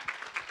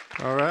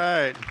All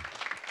right.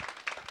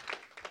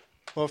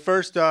 Well,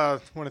 first, I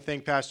want to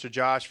thank Pastor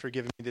Josh for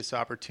giving me this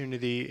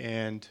opportunity,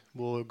 and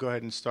we'll go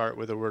ahead and start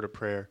with a word of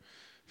prayer.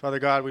 Father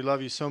God, we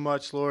love you so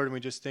much, Lord, and we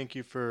just thank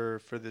you for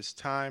this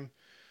time.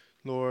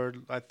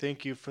 Lord, I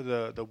thank you for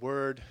the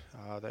word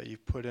that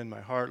you've put in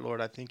my heart,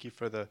 Lord. I thank you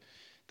for the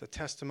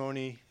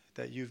testimony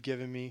that you've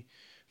given me,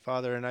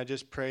 Father, and I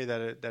just pray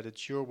that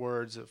it's your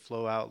words that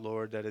flow out,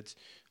 Lord,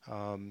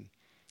 um,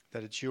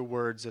 that it's your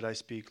words that I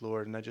speak,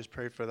 Lord. And I just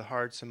pray for the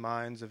hearts and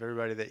minds of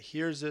everybody that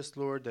hears this,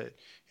 Lord,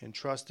 and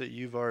trust that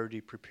you've already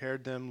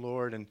prepared them,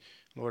 Lord. And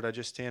Lord, I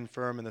just stand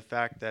firm in the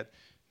fact that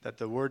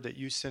the word that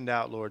you send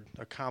out, Lord,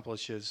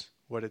 accomplishes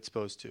what it's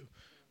supposed to,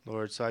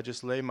 Lord. So I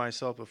just lay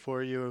myself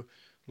before you,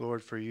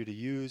 Lord, for you to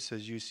use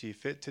as you see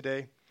fit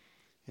today.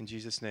 In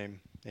Jesus'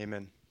 name,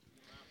 amen.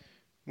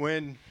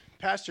 When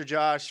Pastor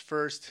Josh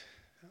first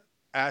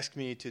asked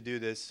me to do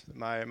this,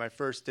 my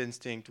first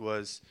instinct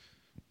was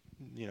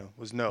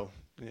no.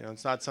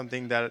 It's not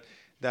something that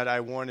I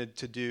wanted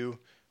to do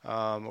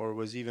or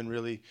was even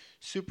really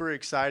super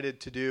excited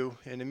to do.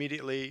 And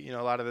immediately,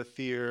 a lot of the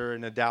fear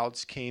and the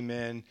doubts came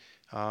in.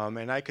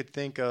 And I could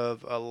think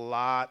of a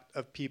lot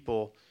of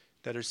people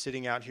that are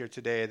sitting out here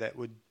today that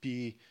would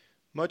be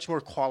much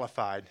more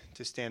qualified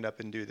to stand up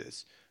and do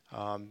this.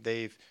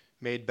 They've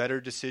made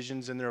better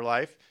decisions in their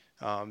life.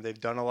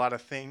 They've done a lot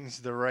of things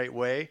the right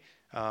way.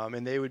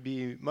 And they would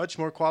be much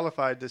more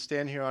qualified to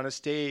stand here on a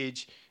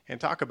stage and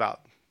talk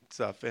about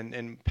stuff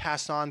and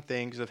pass on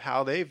things of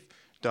how they've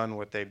done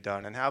what they've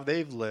done and how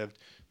they've lived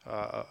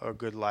a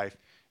good life.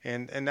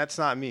 And that's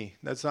not me.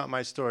 That's not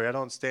my story. I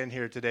don't stand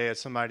here today as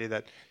somebody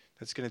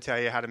that's going to tell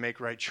you how to make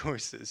right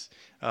choices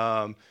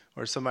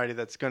or somebody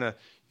that's going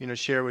to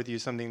share with you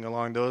something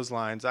along those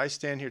lines. I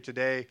stand here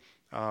today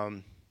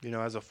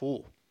as a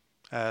fool,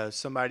 as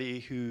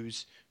somebody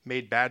who's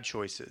made bad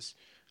choices.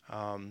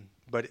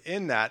 But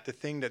in that, the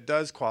thing that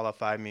does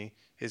qualify me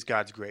is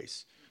God's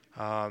grace.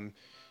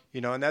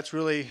 And that's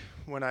really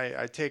when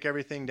I take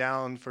everything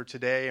down for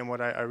today, and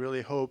what I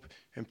really hope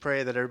and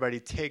pray that everybody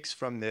takes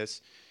from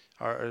this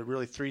are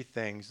really three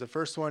things. The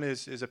first one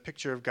is a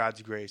picture of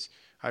God's grace.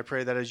 I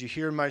pray that as you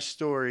hear my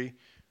story,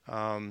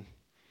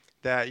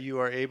 that you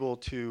are able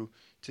to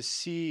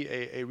see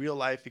a real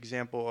life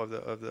example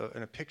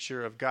and a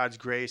picture of God's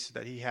grace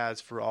that He has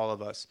for all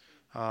of us.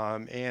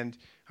 And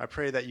I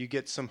pray that you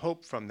get some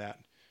hope from that.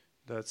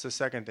 That's the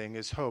second thing,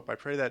 is hope. I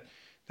pray that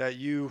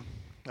you,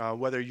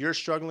 whether you're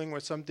struggling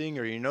with something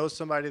or you know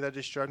somebody that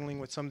is struggling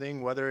with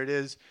something, whether it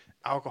is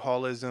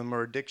alcoholism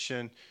or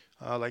addiction,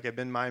 like have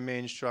been my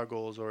main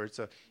struggles, or it's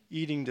a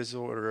eating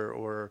disorder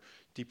or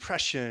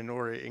depression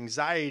or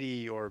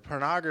anxiety or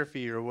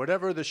pornography or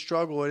whatever the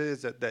struggle it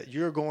is that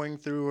you're going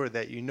through or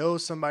that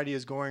somebody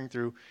is going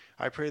through,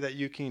 I pray that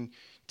you can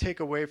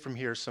take away from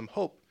here some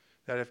hope.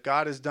 That if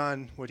God has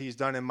done what He's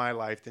done in my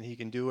life, then He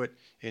can do it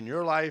in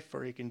your life,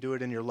 or He can do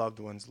it in your loved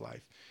one's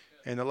life.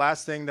 And the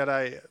last thing that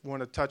I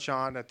want to touch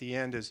on at the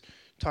end is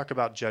talk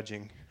about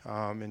judging,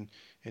 and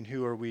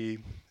who are we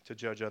to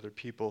judge other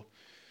people.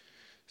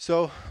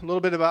 So a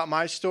little bit about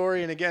my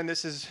story, and again,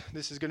 this is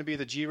going to be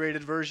the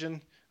G-rated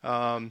version.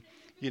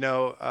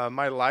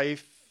 My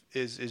life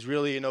is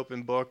really an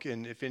open book,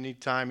 and if any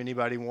time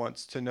anybody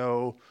wants to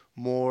know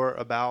more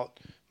about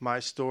my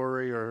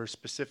story or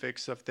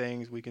specifics of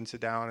things, we can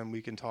sit down and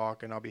we can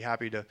talk, and I'll be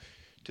happy to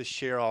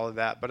share all of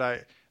that. But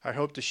I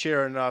hope to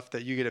share enough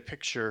that you get a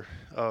picture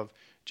of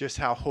just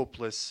how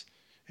hopeless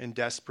and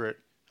desperate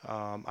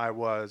I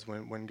was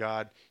when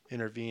God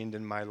intervened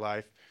in my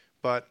life.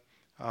 But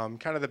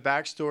kind of the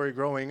backstory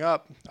growing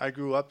up, I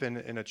grew up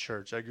in a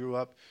church. I grew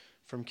up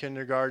from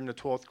kindergarten to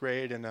 12th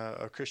grade in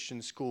a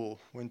Christian school,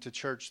 went to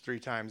church 3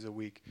 times a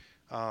week.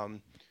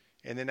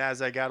 And then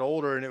as I got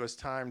older and it was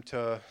time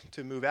to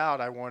move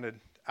out, I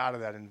wanted out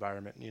of that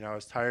environment. I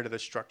was tired of the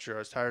structure. I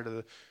was tired of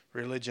the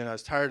religion. I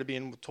was tired of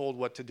being told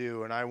what to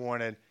do, and I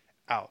wanted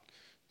out.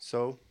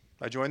 So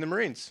I joined the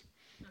Marines.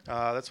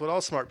 That's what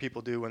all smart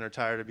people do when they're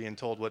tired of being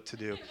told what to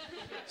do.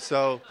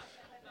 So,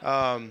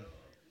 and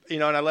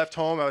I left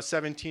home. I was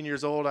 17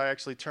 years old. I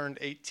actually turned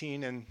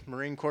 18 in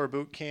Marine Corps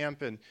boot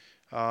camp and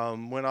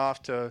went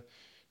off to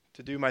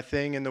do my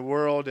thing in the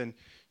world. And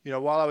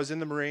while I was in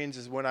the Marines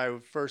is when I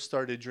first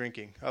started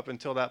drinking. Up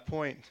until that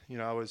point,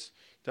 I was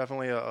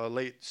definitely a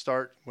late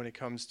start when it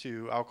comes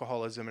to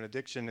alcoholism and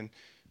addiction. And,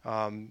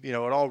 it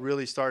all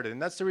really started.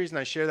 And that's the reason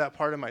I share that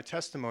part of my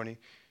testimony,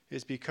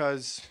 is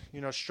because,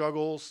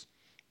 struggles,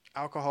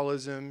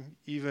 alcoholism,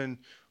 even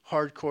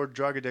hardcore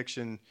drug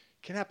addiction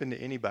can happen to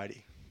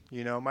anybody.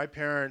 My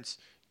parents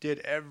did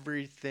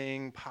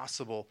everything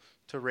possible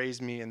to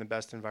raise me in the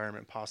best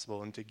environment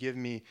possible and to give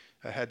me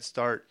a head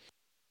start,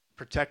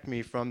 protect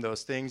me from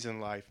those things in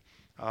life,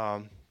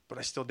 but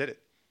I still did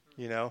it,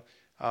 and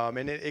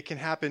it can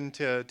happen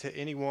to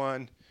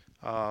anyone,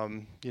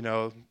 we're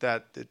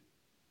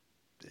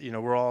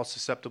all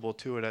susceptible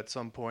to it at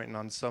some point and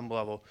on some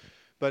level.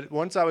 But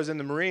once I was in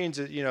the Marines,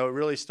 it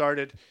really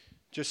started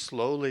just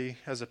slowly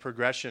as a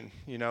progression.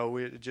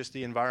 Just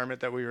the environment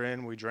that we were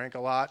in, we drank a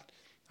lot,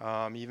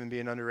 even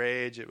being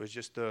underage. It was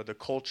just the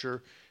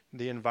culture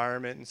the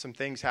environment, and some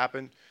things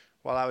happened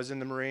while I was in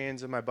the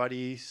Marines, and my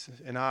buddies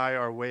and I,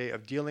 our way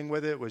of dealing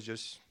with it was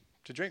just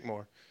to drink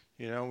more.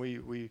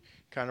 We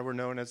kind of were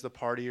known as the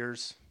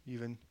partiers,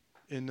 even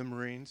in the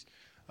Marines.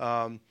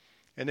 And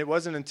it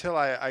wasn't until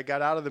I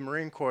got out of the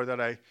Marine Corps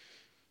that I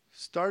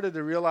started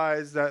to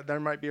realize that there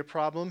might be a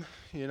problem.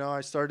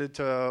 I started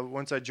to,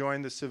 once I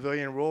joined the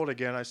civilian world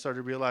again, I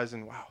started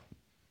realizing, wow,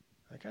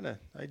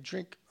 I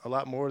drink a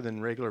lot more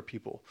than regular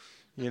people,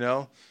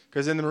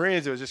 because in the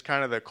Marines, it was just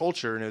kind of the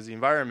culture and it was the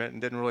environment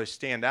and didn't really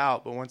stand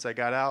out. But once I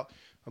got out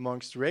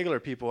amongst regular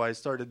people, I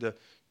started to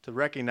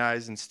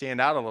recognize and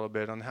stand out a little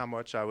bit on how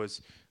much I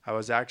was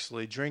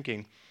actually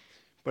drinking.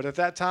 But at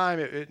that time,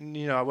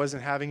 I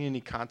wasn't having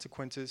any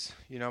consequences.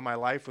 My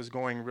life was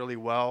going really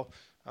well.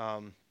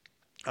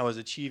 I was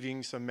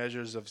achieving some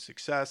measures of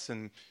success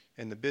in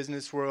the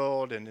business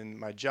world and in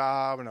my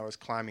job, and I was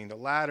climbing the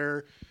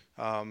ladder,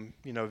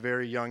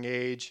 very young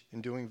age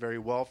and doing very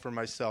well for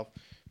myself.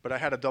 But I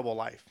had a double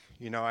life.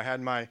 I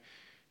had my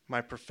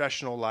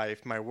professional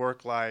life, my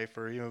work life,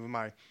 or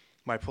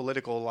my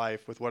political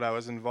life with what I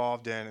was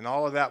involved in, and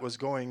all of that was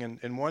going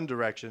in one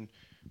direction.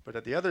 But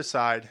at the other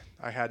side,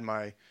 I had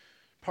my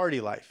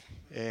party life,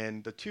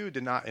 and the two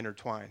did not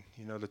intertwine.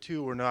 The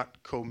two were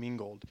not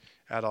commingled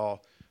at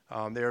all.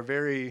 They are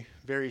very,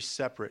 very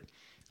separate.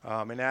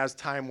 And as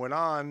time went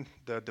on,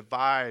 the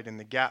divide and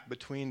the gap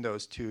between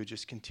those two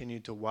just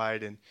continued to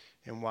widen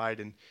and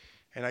widen.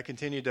 And I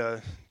continued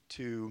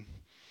to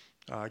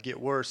get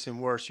worse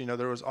and worse.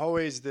 There was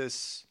always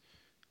this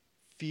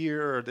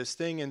fear or this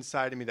thing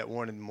inside of me that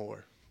wanted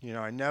more.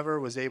 I never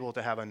was able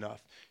to have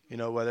enough,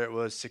 whether it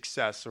was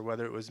success or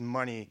whether it was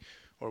money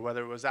or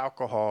whether it was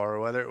alcohol or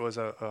whether it was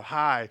a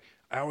high.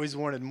 I always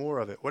wanted more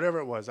of it. Whatever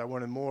it was, I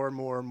wanted more and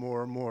more and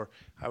more and more.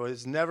 I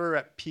was never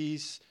at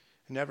peace.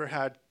 I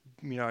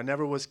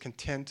never was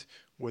content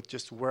with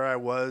just where I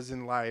was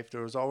in life.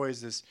 There was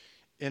always this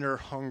inner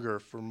hunger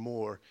for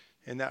more.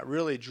 And that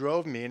really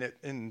drove me.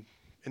 And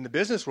in the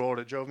business world,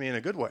 it drove me in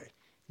a good way.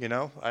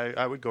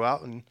 I would go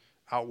out and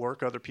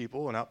outwork other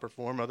people and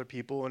outperform other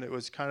people. And it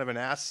was kind of an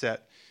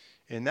asset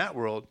in that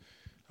world.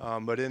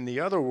 But in the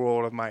other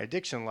world of my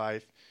addiction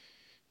life,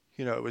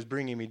 it was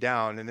bringing me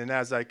down. And then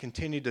as I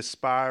continued to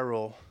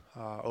spiral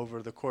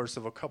over the course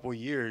of a couple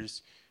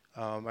years,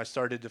 I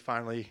started to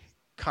finally,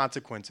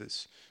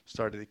 consequences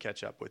started to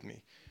catch up with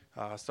me.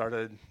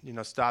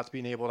 Stopped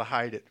being able to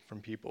hide it from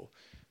people.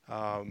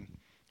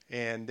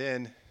 And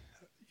then,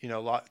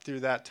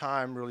 through that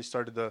time, really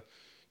started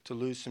to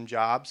lose some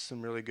jobs,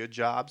 some really good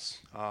jobs.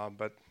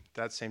 But at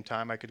that same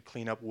time, I could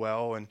clean up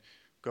well and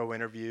go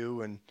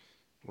interview and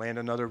land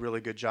another really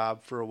good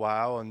job for a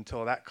while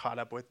until that caught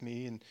up with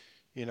me. And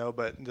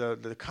but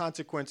the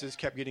consequences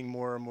kept getting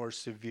more and more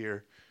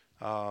severe.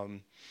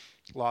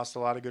 Lost a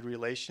lot of good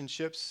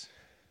relationships.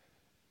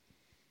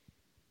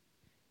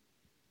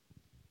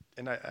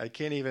 And I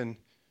can't even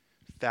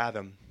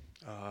fathom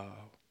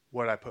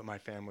what I put my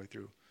family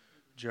through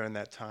during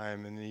that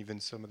time, and even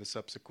some of the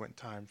subsequent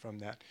time from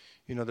that.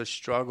 The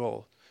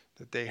struggle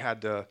that they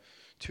had to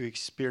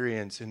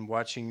experience in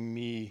watching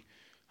me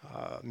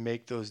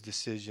make those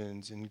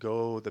decisions and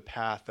go the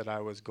path that I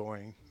was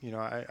going.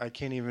 I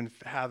can't even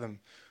fathom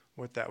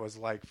what that was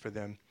like for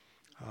them.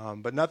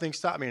 But nothing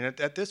stopped me. And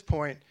at this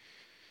point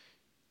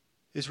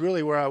is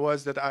really where I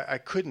was that I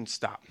couldn't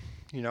stop.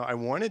 I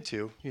wanted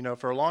to.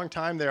 For a long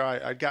time there,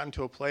 I'd gotten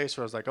to a place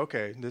where I was like,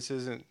 okay, this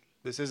isn't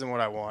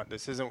what I want.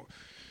 This isn't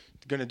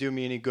going to do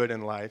me any good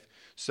in life.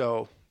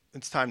 So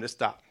it's time to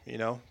stop,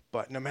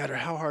 But no matter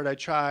how hard I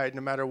tried,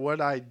 no matter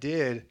what I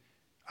did,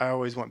 I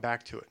always went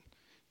back to it.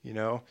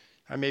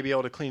 I may be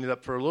able to clean it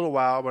up for a little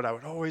while, but I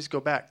would always go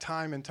back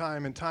time and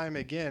time and time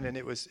again, and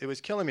it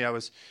was killing me. I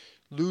was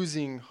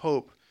losing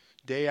hope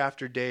day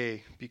after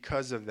day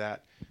because of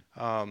that.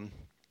 I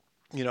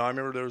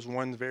remember there was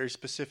one very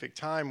specific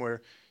time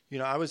where,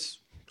 I was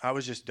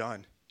just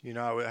done.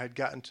 I had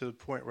gotten to the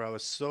point where I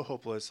was so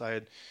hopeless. I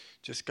had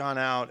just gone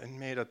out and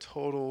made a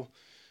total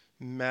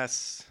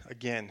mess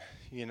again,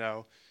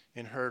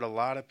 and hurt a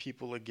lot of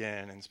people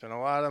again and spent a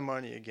lot of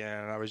money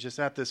again. And I was just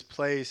at this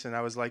place, and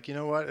I was like, you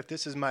know what? If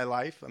this is my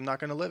life, I'm not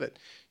going to live it.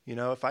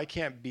 If I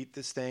can't beat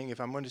this thing,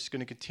 if I'm just going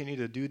to continue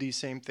to do these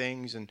same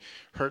things and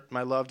hurt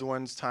my loved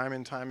ones time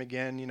and time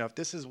again, if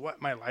this is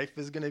what my life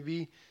is going to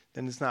be,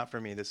 then it's not for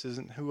me. This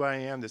isn't who I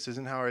am. This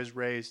isn't how I was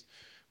raised.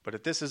 But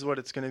if this is what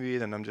it's going to be,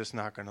 then I'm just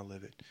not going to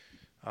live it.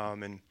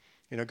 And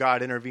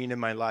God intervened in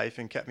my life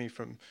and kept me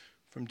from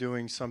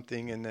doing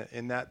something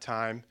in that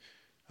time.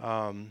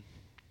 And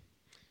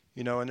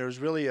there was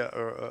really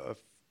a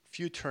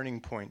few turning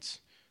points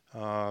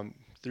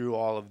through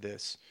all of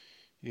this.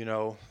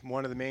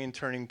 One of the main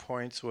turning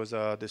points was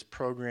this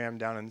program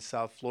down in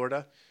South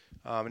Florida.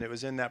 And it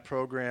was in that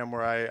program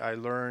where I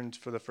learned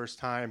for the first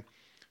time,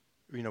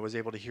 was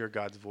able to hear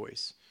God's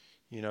voice.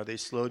 They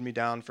slowed me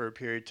down for a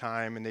period of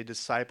time, and they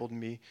discipled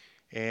me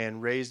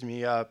and raised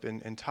me up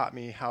and taught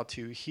me how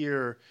to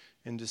hear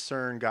and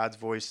discern God's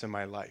voice in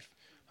my life.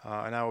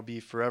 And I will be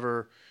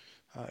forever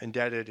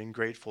indebted and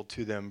grateful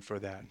to them for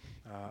that.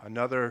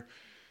 Another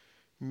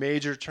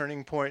major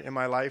turning point in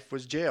my life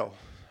was jail.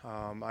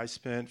 I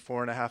spent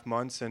 4.5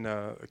 months in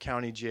a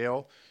county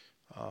jail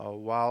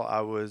while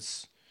I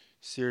was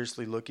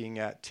seriously looking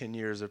at 10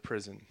 years of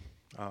prison.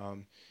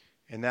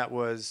 And that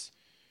was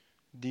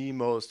the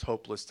most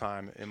hopeless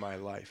time in my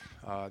life,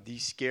 the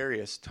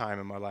scariest time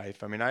in my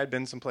life. I mean, I had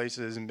been some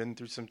places and been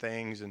through some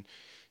things and,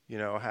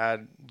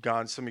 had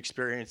gone some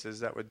experiences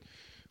that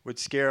would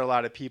scare a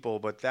lot of people.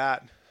 But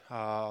that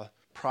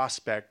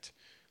prospect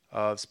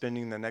of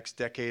spending the next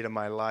decade of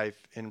my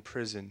life in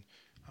prison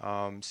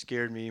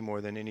scared me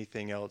more than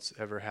anything else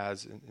ever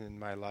has in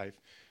my life.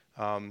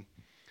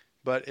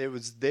 But it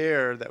was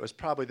there that was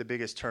probably the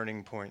biggest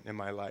turning point in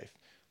my life.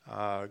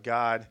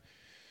 God,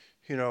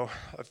 a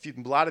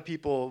lot of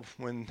people,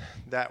 when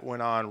that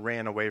went on,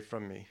 ran away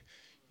from me,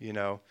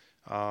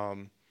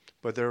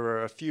 but there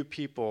were a few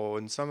people,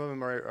 and some of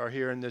them are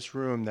here in this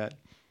room that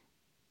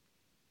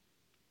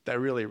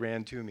really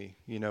ran to me,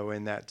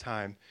 in that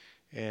time.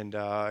 And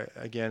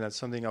again, that's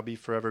something I'll be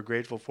forever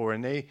grateful for.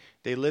 And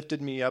they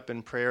lifted me up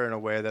in prayer in a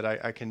way that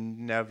I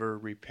can never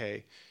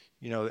repay.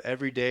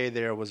 Every day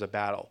there was a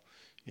battle.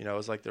 It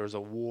was like there was a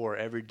war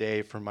every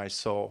day for my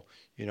soul.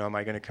 Am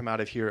I going to come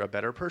out of here a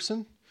better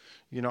person,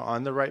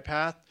 on the right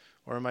path?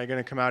 Or am I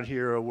going to come out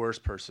here a worse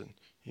person,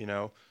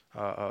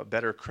 a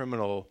better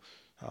criminal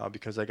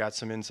because I got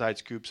some inside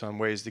scoops on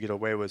ways to get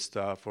away with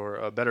stuff, or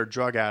a better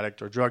drug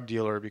addict or drug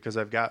dealer because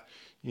I've got,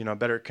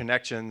 better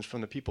connections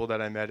from the people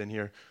that I met in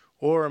here?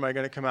 Or am I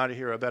going to come out of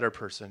here a better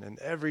person? And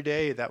every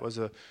day that was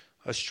a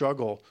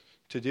struggle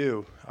to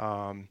do,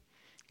 and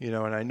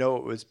I know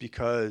it was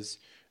because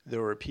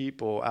there were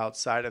people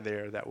outside of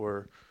there that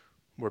were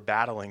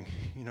battling,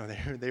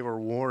 they were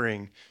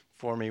warring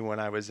for me when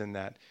I was in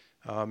that.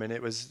 And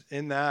it was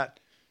in that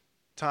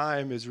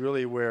time is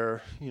really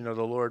where, the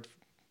Lord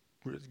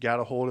got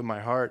a hold of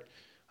my heart.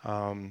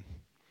 And,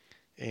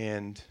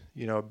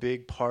 a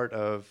big part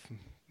of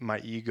my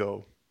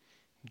ego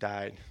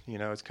died.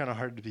 It's kind of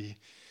hard to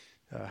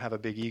have a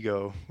big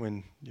ego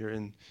when you're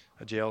in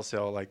a jail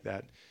cell like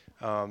that.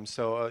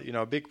 So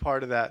a big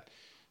part of that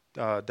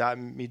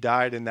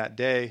died in that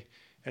day.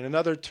 And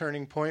another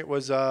turning point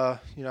was, I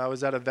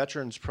was at a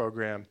veterans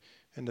program,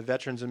 and the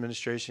Veterans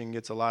Administration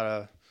gets a lot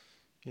of,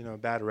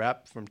 bad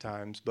rap from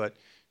times. But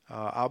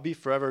I'll be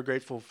forever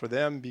grateful for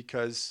them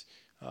because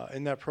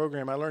in that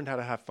program I learned how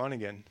to have fun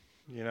again.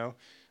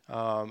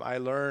 I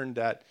learned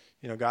that,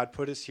 God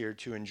put us here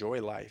to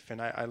enjoy life,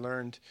 and I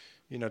learned,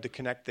 to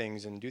connect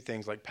things and do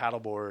things like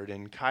paddleboard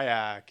and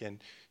kayak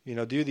and,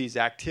 do these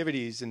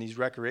activities and these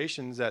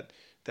recreations that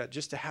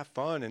just to have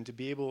fun and to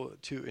be able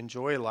to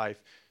enjoy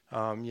life.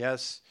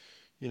 Yes,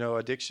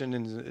 addiction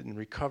and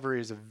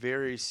recovery is a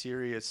very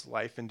serious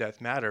life and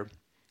death matter,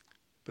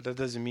 but that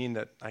doesn't mean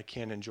that I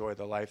can't enjoy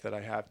the life that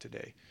I have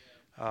today.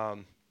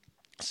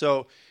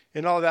 So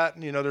in all that,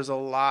 there's a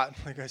lot,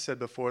 like I said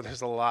before,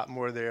 there's a lot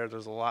more there.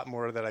 There's a lot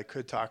more that I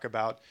could talk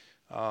about.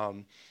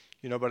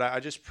 But I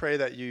just pray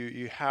that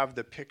you have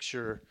the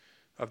picture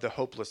of the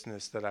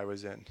hopelessness that I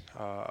was in,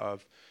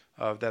 of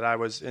that I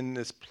was in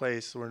this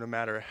place where no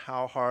matter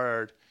how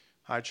hard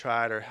I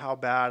tried or how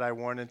bad I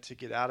wanted to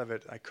get out of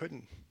it, I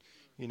couldn't.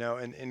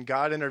 And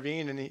God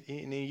intervened, and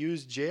he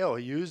used jail.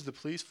 He used the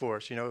police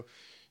force.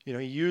 He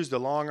used the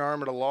long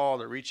arm of the law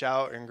to reach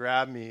out and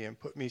grab me and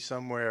put me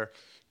somewhere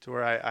to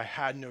where I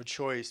had no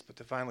choice but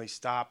to finally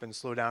stop and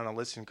slow down and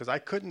listen, because I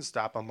couldn't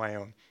stop on my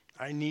own.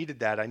 I needed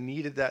that. I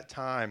needed that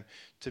time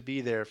to be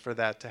there for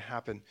that to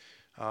happen.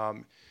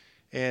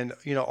 And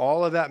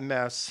all of that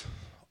mess,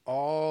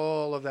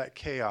 all of that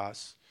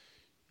chaos,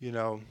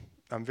 I'm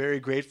very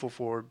grateful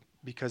for,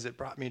 because it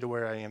brought me to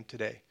where I am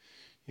today.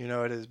 It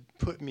has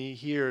put me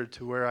here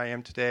to where I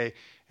am today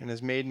and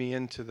has made me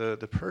into the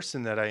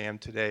person that I am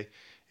today.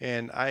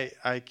 And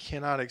I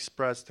cannot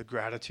express the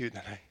gratitude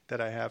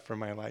that I have for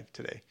my life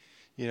today,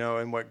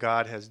 and what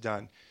God has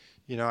done.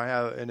 I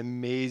have an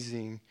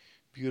amazing,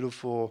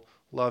 beautiful,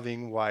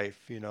 loving wife,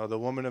 the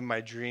woman of my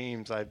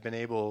dreams. I've been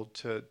able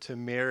to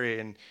marry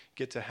and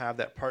get to have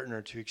that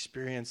partner to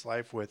experience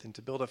life with and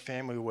to build a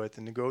family with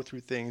and to go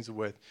through things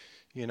with,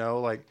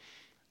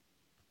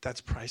 that's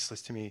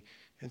priceless to me.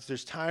 And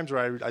there's times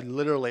where I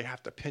literally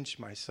have to pinch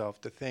myself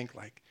to think,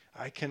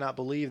 I cannot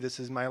believe this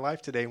is my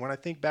life today. When I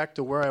think back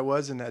to where I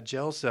was in that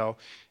jail cell,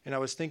 and I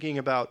was thinking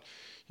about,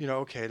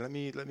 okay, let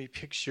me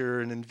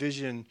picture and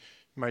envision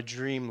my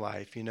dream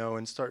life,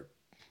 and start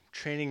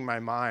training my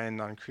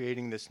mind on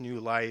creating this new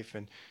life,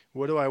 and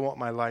what do I want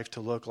my life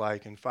to look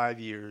like in 5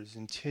 years,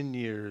 in 10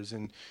 years,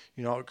 and,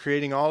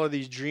 creating all of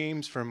these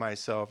dreams for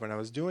myself. And I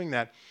was doing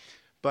that.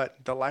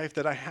 But the life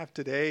that I have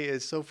today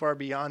is so far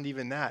beyond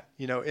even that.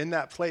 In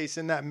that place,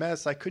 in that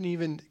mess, I couldn't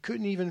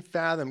even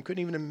fathom,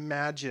 couldn't even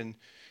imagine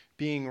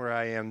being where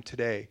I am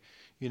today.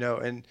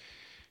 And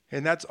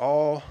that's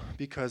all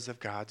because of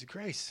God's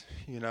grace.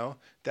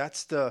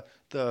 That's the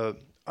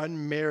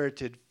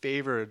unmerited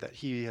favor that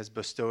he has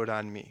bestowed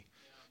on me.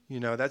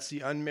 That's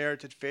the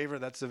unmerited favor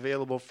that's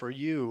available for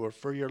you or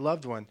for your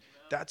loved one.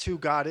 That's who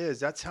God is.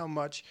 That's how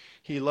much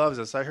he loves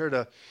us. I heard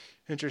a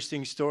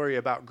interesting story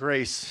about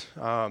grace.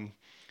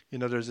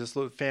 there's this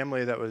little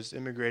family that was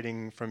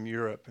immigrating from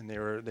Europe, and they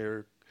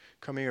were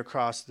coming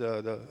across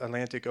the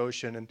Atlantic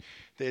Ocean, and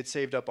they had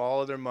saved up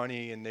all of their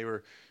money, and they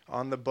were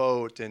on the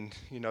boat, and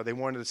they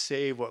wanted to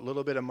save what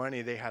little bit of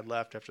money they had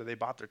left after they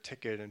bought their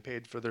ticket and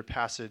paid for their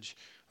passage.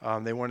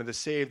 They wanted to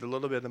save the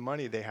little bit of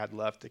money they had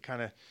left to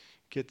kind of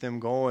get them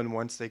going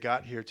once they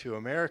got here to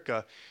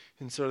America.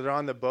 And so they're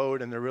on the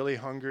boat, and they're really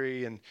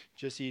hungry and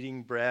just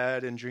eating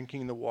bread and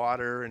drinking the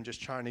water and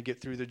just trying to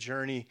get through the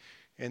journey.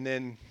 And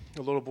then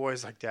the little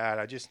boy's like, Dad,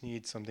 I just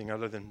need something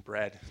other than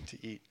bread to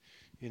eat.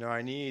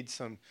 I need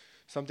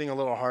something a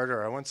little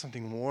harder. I want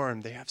something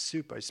warm. They have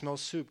soup. I smell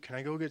soup. Can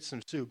I go get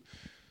some soup?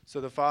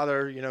 So the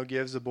father,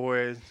 gives the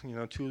boy,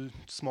 2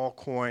 small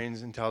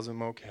coins and tells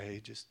him, okay,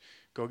 just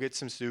go get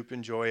some soup,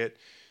 enjoy it.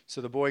 So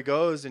the boy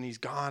goes, and he's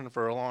gone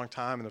for a long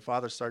time, and the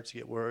father starts to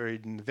get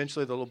worried. And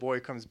eventually the little boy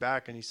comes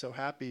back, and he's so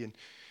happy.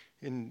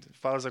 And the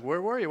father's like,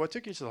 where were you? What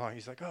took you so long?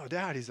 He's like, oh,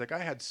 Dad. He's like, I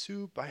had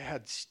soup. I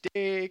had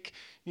steak.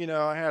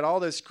 I had all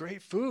this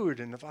great food.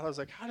 And the father's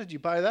like, how did you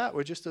buy that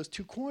with just those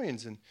 2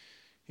 coins? And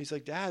he's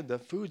like, Dad, the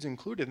food's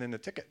included in the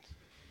ticket.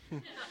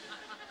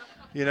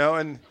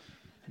 And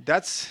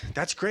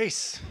that's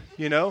grace,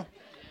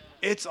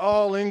 It's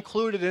all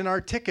included in our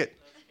ticket.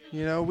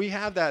 We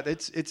have that.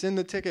 It's in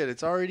the ticket.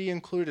 It's already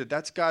included.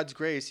 That's God's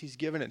grace. He's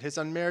given it. His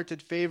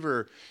unmerited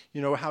favor,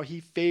 how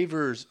he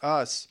favors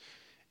us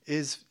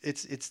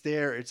it's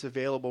there. It's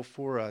available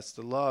for us.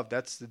 The love,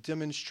 that's the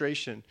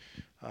demonstration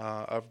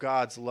of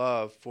God's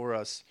love for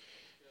us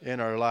in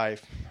our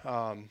life.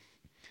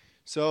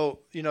 So,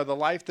 the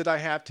life that I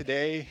have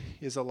today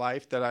is a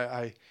life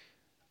that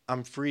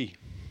I'm free,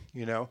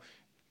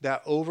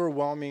 that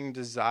overwhelming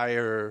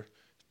desire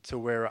to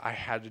where I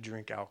had to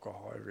drink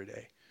alcohol every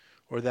day,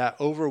 or that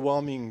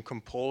overwhelming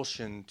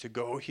compulsion to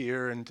go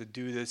here and to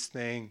do this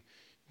thing,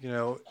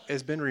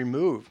 has been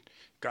removed.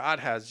 God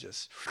has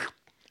just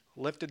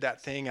lifted that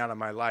thing out of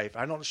my life.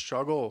 I don't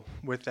struggle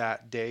with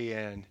that day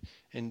in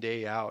and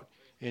day out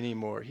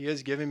anymore. He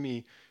has given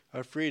me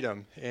a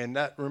freedom, and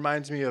that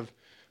reminds me of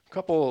a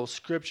couple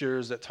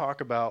scriptures that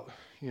talk about,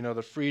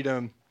 the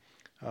freedom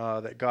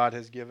that God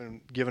has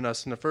given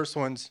us. And the first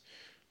one's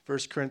 1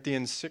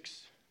 Corinthians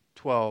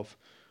 6:12.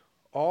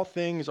 All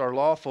things are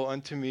lawful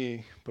unto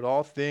me, but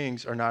all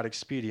things are not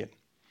expedient.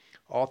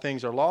 All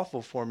things are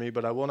lawful for me,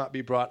 but I will not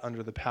be brought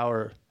under the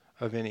power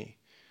of any.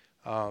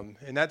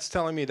 And that's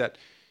telling me that,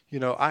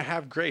 I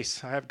have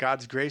grace. I have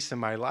God's grace in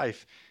my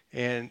life.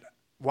 And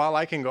while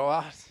I can go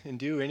out and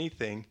do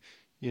anything,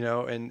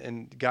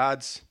 and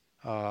God's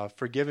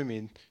forgiven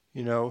me,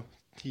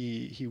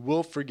 He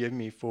will forgive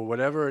me for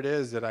whatever it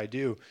is that I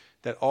do,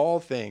 that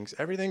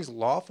everything's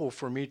lawful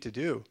for me to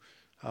do.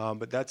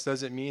 But that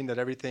doesn't mean that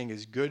everything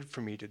is good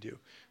for me to do,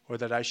 or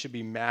that I should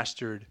be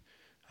mastered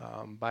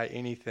by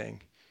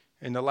anything.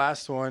 And the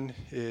last one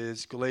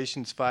is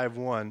Galatians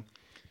 5:1.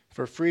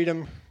 For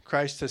freedom,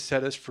 Christ has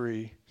set us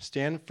free.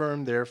 Stand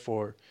firm,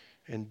 therefore,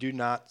 and do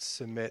not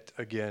submit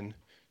again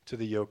to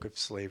the yoke of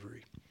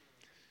slavery.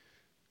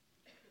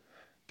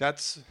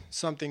 That's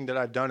something that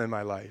I've done in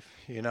my life.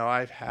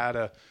 I've had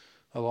a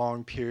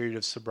long period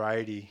of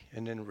sobriety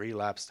and then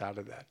relapsed out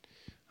of that.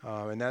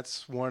 And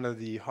that's one of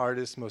the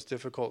hardest, most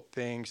difficult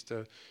things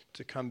to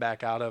come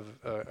back out of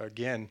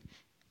again.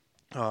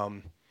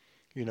 To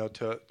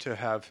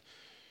have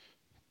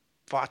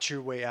fought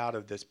your way out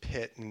of this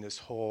pit and this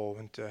hole,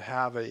 and to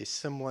have a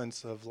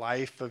semblance of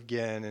life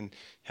again, and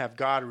have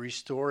God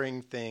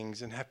restoring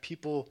things, and have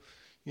people,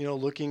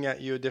 looking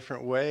at you a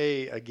different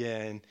way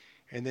again,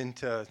 and then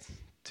to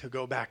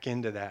go back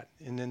into that,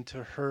 and then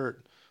to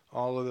hurt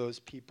all of those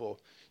people.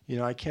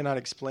 I cannot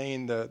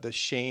explain the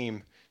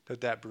shame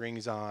that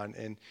brings on,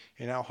 and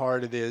how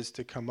hard it is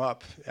to come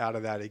up out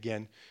of that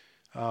again.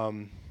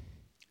 And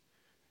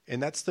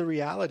that's the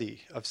reality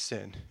of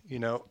sin,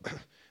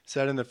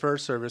 said in the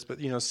first service, but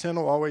sin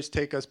will always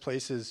take us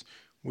places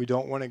we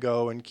don't want to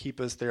go and keep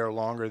us there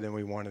longer than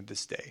we wanted to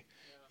stay.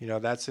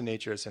 That's the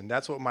nature of sin.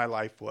 That's what my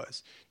life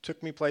was.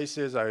 Took me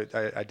places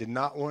I did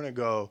not want to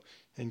go,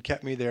 and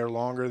kept me there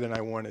longer than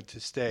I wanted to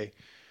stay.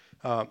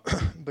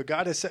 But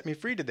God has set me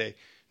free today.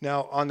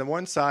 Now, on the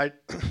one side,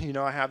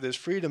 I have this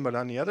freedom, but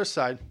on the other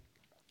side,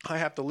 I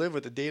have to live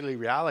with the daily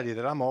reality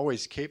that I'm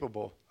always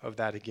capable of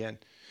that again.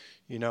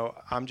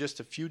 I'm just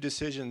a few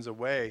decisions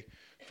away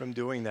from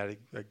doing that.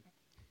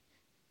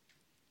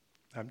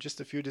 I'm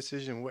just a few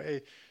decisions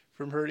away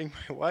from hurting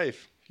my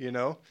wife,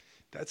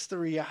 That's the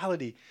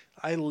reality.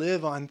 I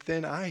live on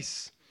thin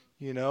ice,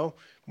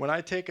 When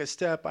I take a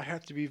step, I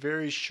have to be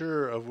very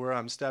sure of where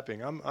I'm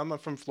stepping. I'm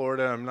from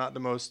Florida. I'm not the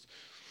most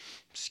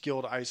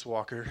skilled ice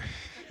walker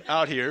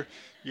out here.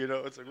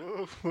 It's like,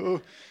 whoa,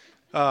 whoa.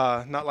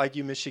 Not like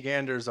you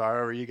Michiganders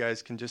are, where you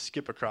guys can just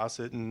skip across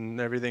it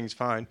and everything's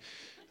fine.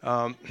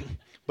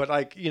 But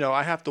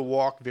I have to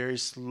walk very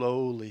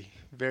slowly,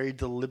 very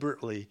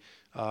deliberately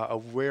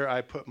of where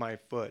I put my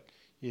foot,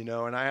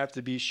 and I have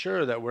to be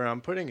sure that where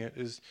I'm putting it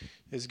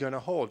is going to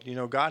hold.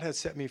 God has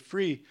set me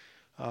free.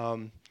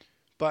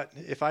 But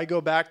if I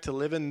go back to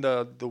living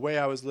the way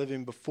I was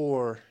living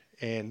before,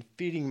 and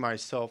feeding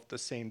myself the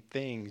same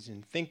things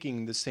and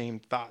thinking the same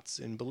thoughts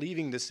and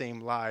believing the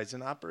same lies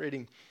and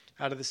operating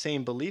out of the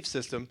same belief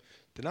system,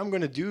 then I'm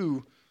going to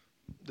do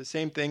the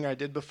same thing I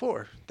did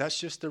before. That's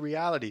just the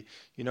reality.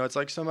 It's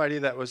like somebody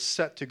that was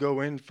set to go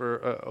in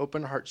for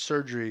open heart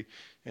surgery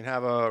and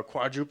have a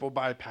quadruple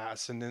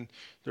bypass, and then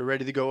they're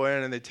ready to go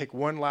in and they take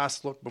one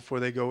last look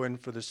before they go in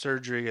for the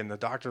surgery, and the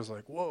doctor's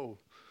like, whoa,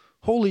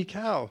 holy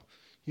cow.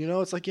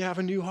 It's like you have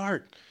a new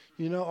heart.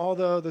 All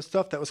the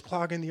stuff that was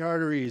clogging the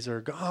arteries are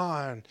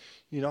gone.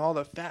 All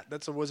the fat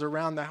that was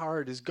around the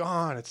heart is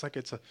gone. It's like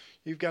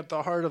you've got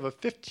the heart of a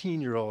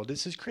 15-year-old.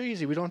 This is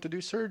crazy. We don't have to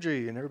do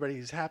surgery. And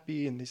everybody's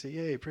happy and they say,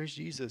 yay, praise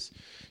Jesus.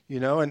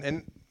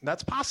 And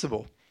that's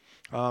possible.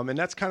 And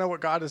that's kind of what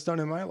God has done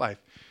in my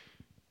life.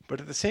 But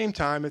at the same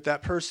time, if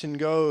that person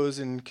goes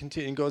and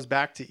goes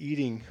back to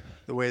eating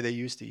the way they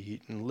used to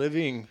eat and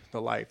living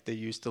the life they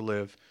used to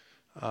live,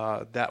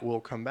 that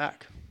will come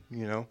back,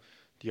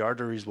 The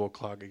arteries will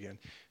clog again.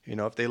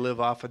 If they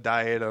live off a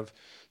diet of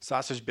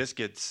sausage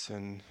biscuits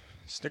and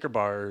Snicker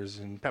bars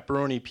and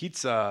pepperoni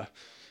pizza,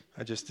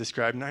 I just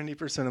described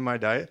 90% of my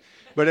diet.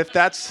 But if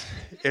that's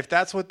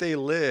what they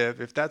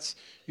live, if that's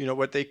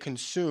what they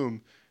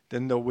consume,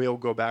 then they will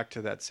go back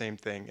to that same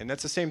thing. And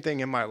that's the same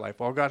thing in my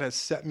life. While God has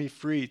set me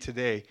free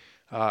today,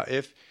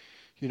 if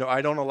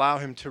I don't allow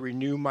him to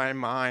renew my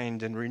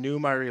mind and renew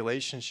my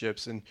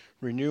relationships and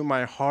renew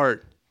my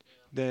heart,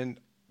 then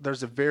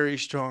there's a very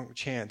strong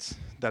chance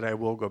that I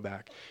will go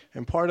back.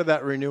 And part of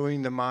that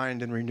renewing the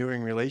mind and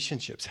renewing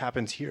relationships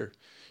happens here.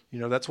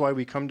 That's why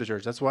we come to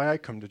church. That's why I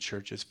come to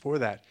church. It's for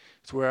that.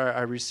 It's where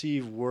I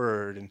receive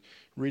word and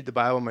read the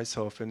Bible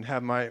myself and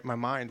have my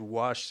mind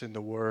washed in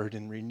the word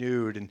and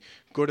renewed, and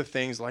go to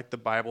things like the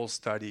Bible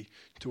study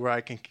to where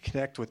I can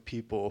connect with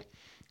people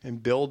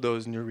and build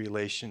those new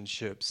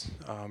relationships.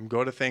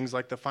 Go to things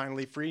like the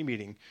Finally Free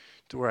meeting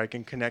to where I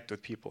can connect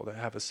with people that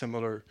have a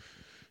similar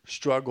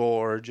struggle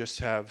or just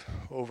have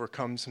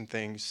overcome some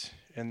things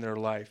in their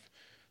life.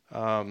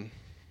 So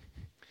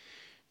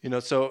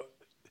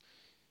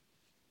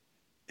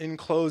in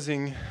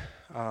closing,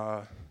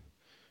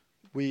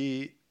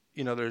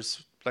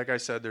 there's, like I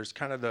said, there's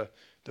kind of the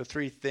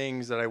three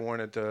things that I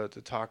wanted to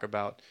talk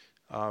about,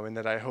 and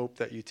that I hope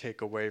that you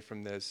take away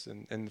from this.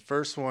 And the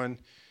first one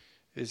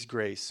is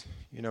grace.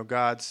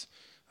 God's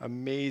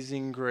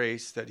amazing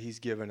grace that he's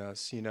given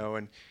us,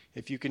 and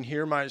if you can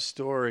hear my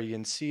story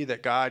and see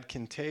that God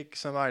can take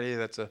somebody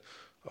that's a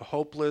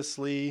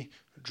hopelessly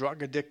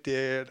drug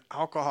addicted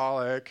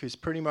alcoholic who's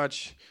pretty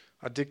much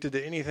addicted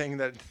to anything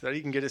that he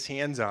can get his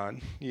hands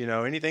on,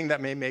 anything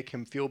that may make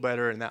him feel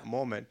better in that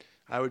moment,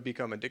 I would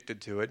become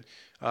addicted to it.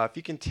 If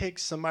you can take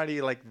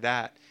somebody like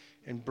that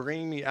and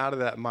bring me out of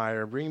that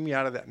mire, bring me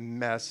out of that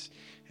mess,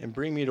 and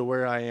bring me to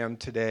where I am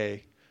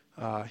today,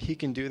 he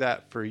can do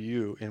that for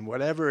you in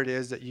whatever it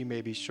is that you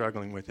may be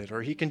struggling with it.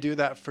 Or he can do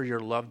that for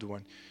your loved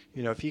one.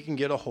 If he can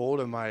get a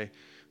hold of my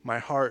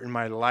heart and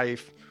my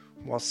life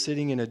while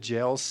sitting in a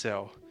jail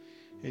cell,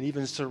 and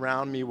even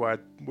surround me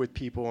with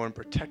people and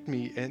protect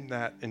me in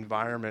that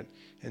environment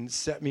and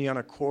set me on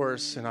a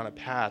course and on a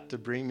path to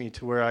bring me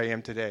to where I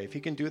am today. If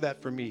he can do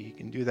that for me, he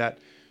can do that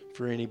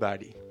for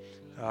anybody.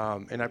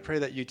 And I pray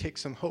that you take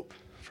some hope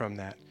from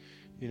that.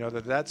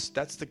 That's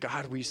the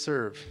God we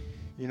serve.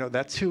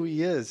 That's who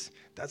he is.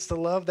 That's the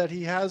love that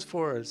he has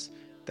for us.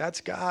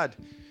 That's God.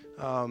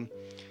 And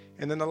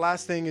then the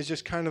last thing is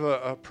just kind of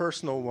a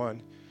personal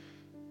one.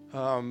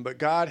 But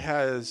God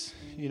has,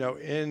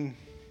 in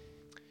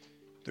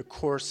the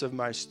course of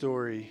my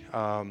story,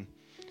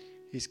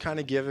 he's kind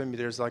of given me,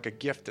 there's like a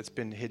gift that's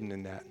been hidden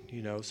in that,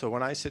 So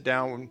when I sit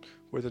down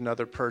with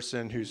another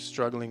person who's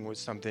struggling with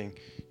something,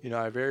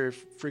 I very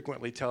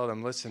frequently tell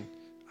them, listen,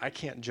 I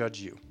can't judge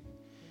you.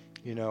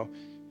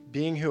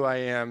 Being who I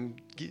am,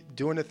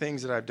 doing the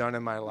things that I've done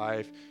in my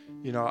life,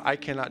 I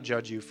cannot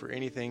judge you for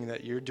anything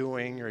that you're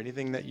doing or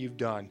anything that you've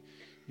done,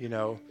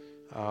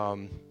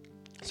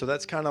 So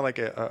that's kind of like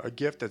a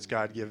gift that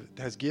God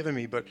has given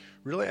me. But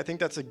really, I think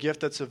that's a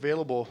gift that's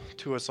available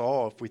to us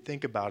all if we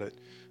think about it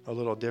a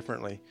little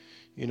differently.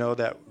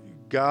 That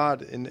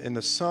God, in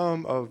the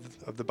sum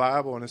of the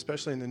Bible, and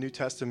especially in the New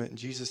Testament and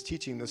Jesus'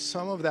 teaching, the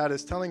sum of that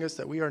is telling us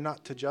that we are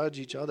not to judge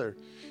each other.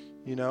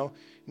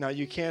 Now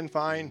you can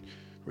find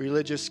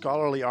religious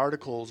scholarly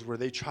articles where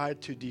they try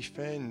to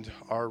defend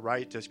our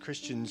right as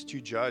Christians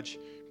to judge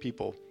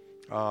people.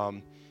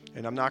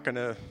 And I'm not going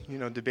to,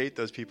 debate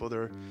those people.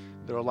 They're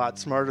a lot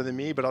smarter than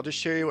me, but I'll just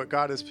share you what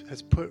God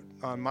has put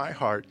on my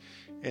heart.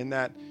 And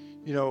that,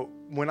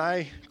 when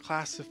I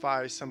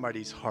classify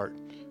somebody's heart,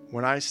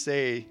 when I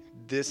say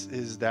this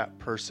is that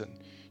person,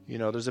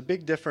 there's a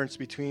big difference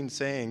between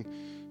saying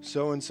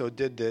so-and-so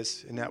did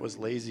this and that was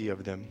lazy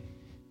of them.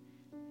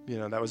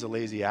 That was a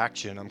lazy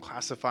action. I'm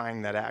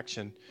classifying that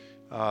action.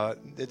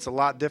 It's a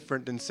lot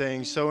different than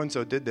saying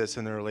so-and-so did this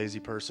and they're a lazy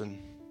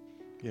person.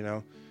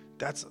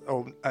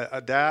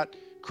 That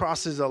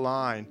crosses a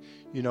line,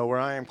 where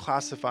I am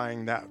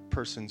classifying that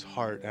person's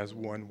heart as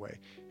one way.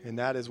 And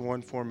that is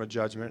one form of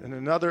judgment. And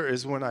another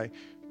is when I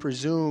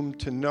presume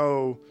to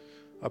know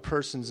a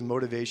person's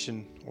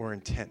motivation or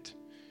intent.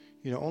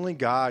 Only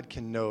God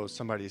can know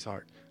somebody's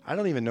heart. I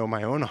don't even know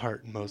my own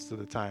heart most of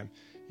the time.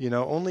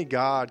 Only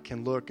God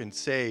can look and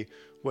say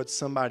what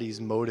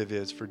somebody's motive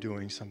is for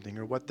doing something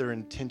or what their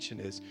intention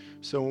is.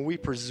 So when we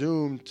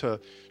presume to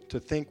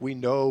think we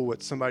know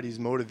what somebody's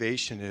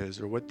motivation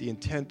is or what the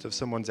intent of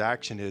someone's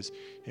action is,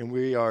 and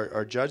we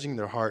are judging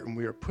their heart and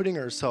we are putting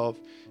ourselves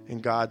in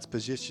God's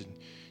position.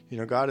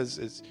 God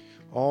is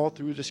all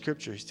through the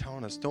scripture. He's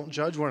telling us, don't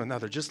judge one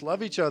another. Just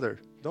love each other.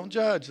 Don't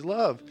judge,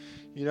 love.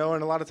 And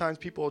a lot of times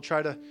people will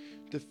try to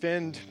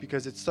defend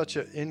because it's such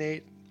an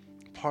innate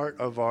part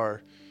of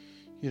our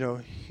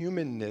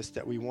humanness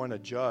that we want to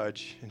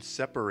judge and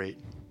separate,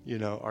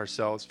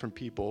 ourselves from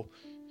people.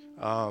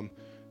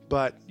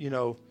 But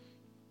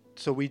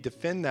so we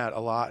defend that a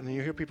lot. And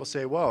you hear people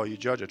say, well, you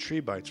judge a tree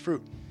by its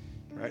fruit,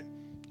 right?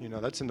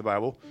 That's in the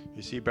Bible.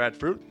 You see bad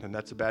fruit, and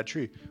that's a bad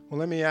tree. Well,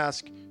 let me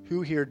ask,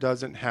 who here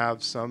doesn't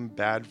have some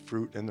bad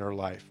fruit in their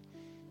life?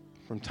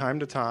 From time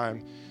to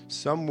time,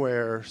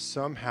 somewhere,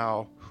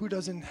 somehow, who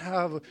doesn't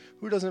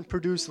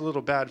produce a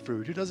little bad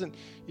fruit? Who doesn't,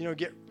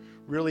 get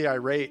really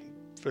irate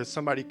if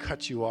somebody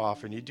cuts you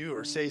off and you do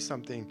or say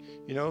something,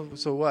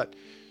 so what?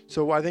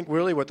 So I think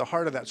really what the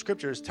heart of that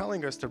scripture is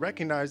telling us to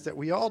recognize that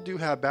we all do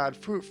have bad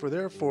fruit, for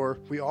therefore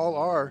we all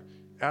are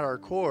at our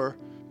core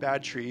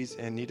bad trees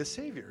and need a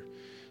savior.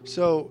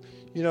 So,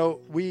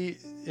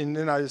 and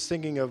then I was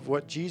thinking of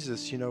what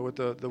Jesus, with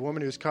the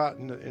woman who's caught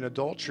in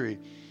adultery,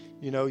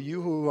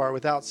 you who are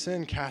without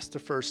sin, cast the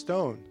first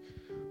stone.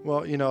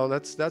 Well,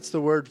 that's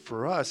the word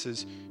for us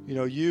is,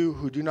 you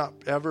who do not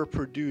ever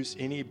produce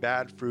any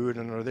bad fruit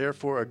and are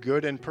therefore a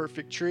good and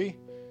perfect tree,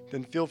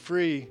 then feel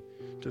free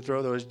to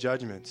throw those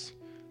judgments.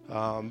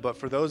 But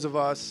for those of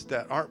us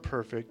that aren't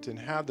perfect and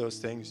have those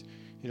things,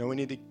 we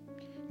need to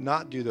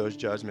not do those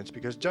judgments,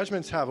 because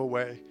judgments have a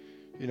way.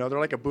 They're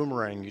like a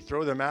boomerang. You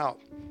throw them out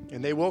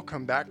and they will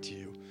come back to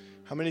you.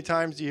 How many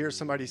times do you hear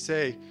somebody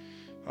say,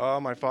 oh,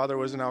 my father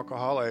was an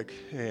alcoholic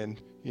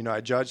and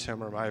I judged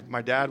him, or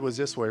my dad was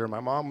this way, or my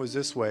mom was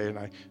this way, and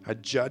I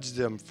judged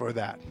them for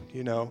that,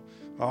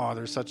 oh,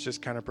 they're such this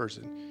kind of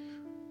person.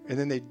 And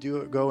then they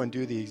go and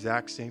do the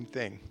exact same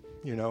thing.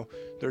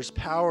 There's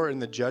power in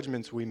the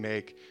judgments we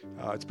make.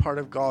 It's part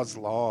of God's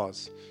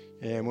laws.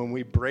 And when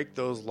we break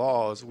those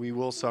laws, we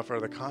will suffer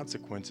the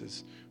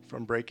consequences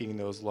from breaking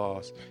those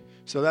laws.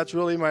 So that's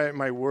really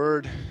my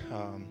word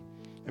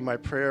and my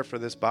prayer for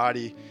this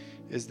body,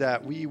 is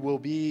that we will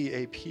be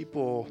a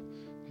people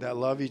that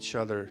love each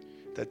other,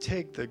 that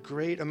take the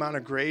great amount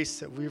of grace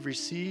that we've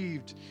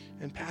received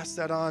and pass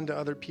that on to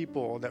other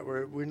people, that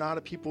we're not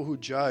a people who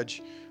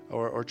judge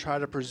or try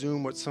to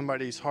presume what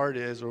somebody's heart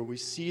is, or we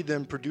see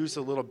them produce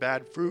a little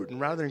bad fruit, and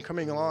rather than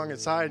coming along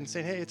inside and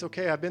saying, hey, it's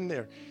okay, I've been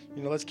there,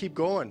 let's keep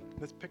going,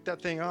 let's pick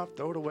that thing up,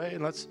 throw it away,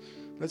 and let's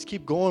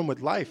keep going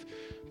with life.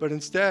 But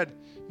instead,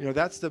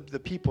 that's the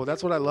people.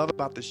 That's what I love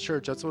about this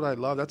church. That's what I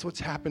love. That's what's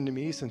happened to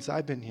me since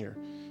I've been here.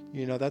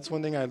 That's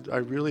one thing I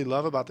really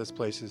love about this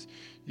place is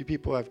you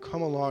people have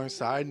come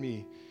alongside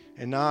me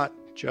and not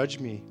judge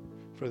me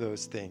for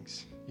those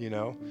things,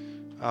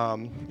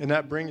 And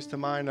that brings to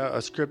mind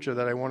a scripture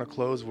that I want to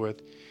close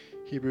with,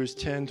 Hebrews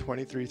 10,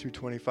 23 through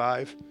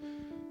 25.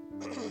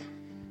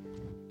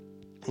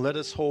 Let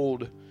us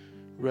hold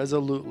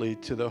resolutely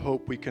to the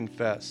hope we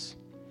confess.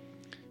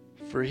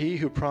 For he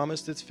who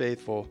promised is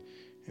faithful,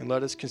 and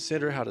let us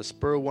consider how to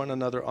spur one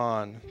another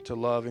on to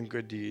love and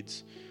good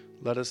deeds.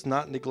 Let us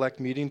not neglect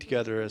meeting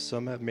together as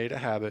some have made a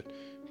habit,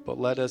 but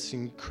let us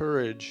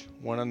encourage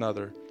one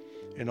another,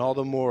 and all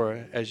the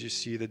more as you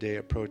see the day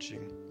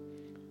approaching.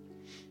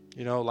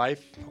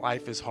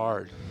 Life is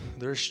hard.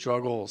 There's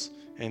struggles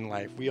in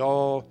life. We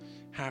all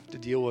have to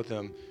deal with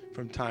them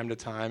from time to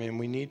time, and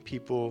we need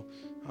people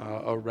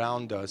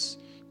around us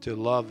to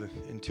love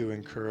and to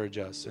encourage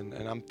us. And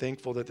I'm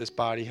thankful that this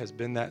body has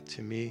been that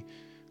to me,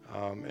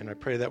 and I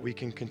pray that we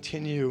can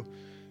continue,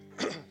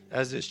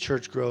 as this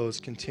church grows,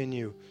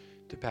 continue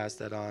to pass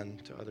that on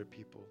to other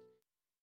people.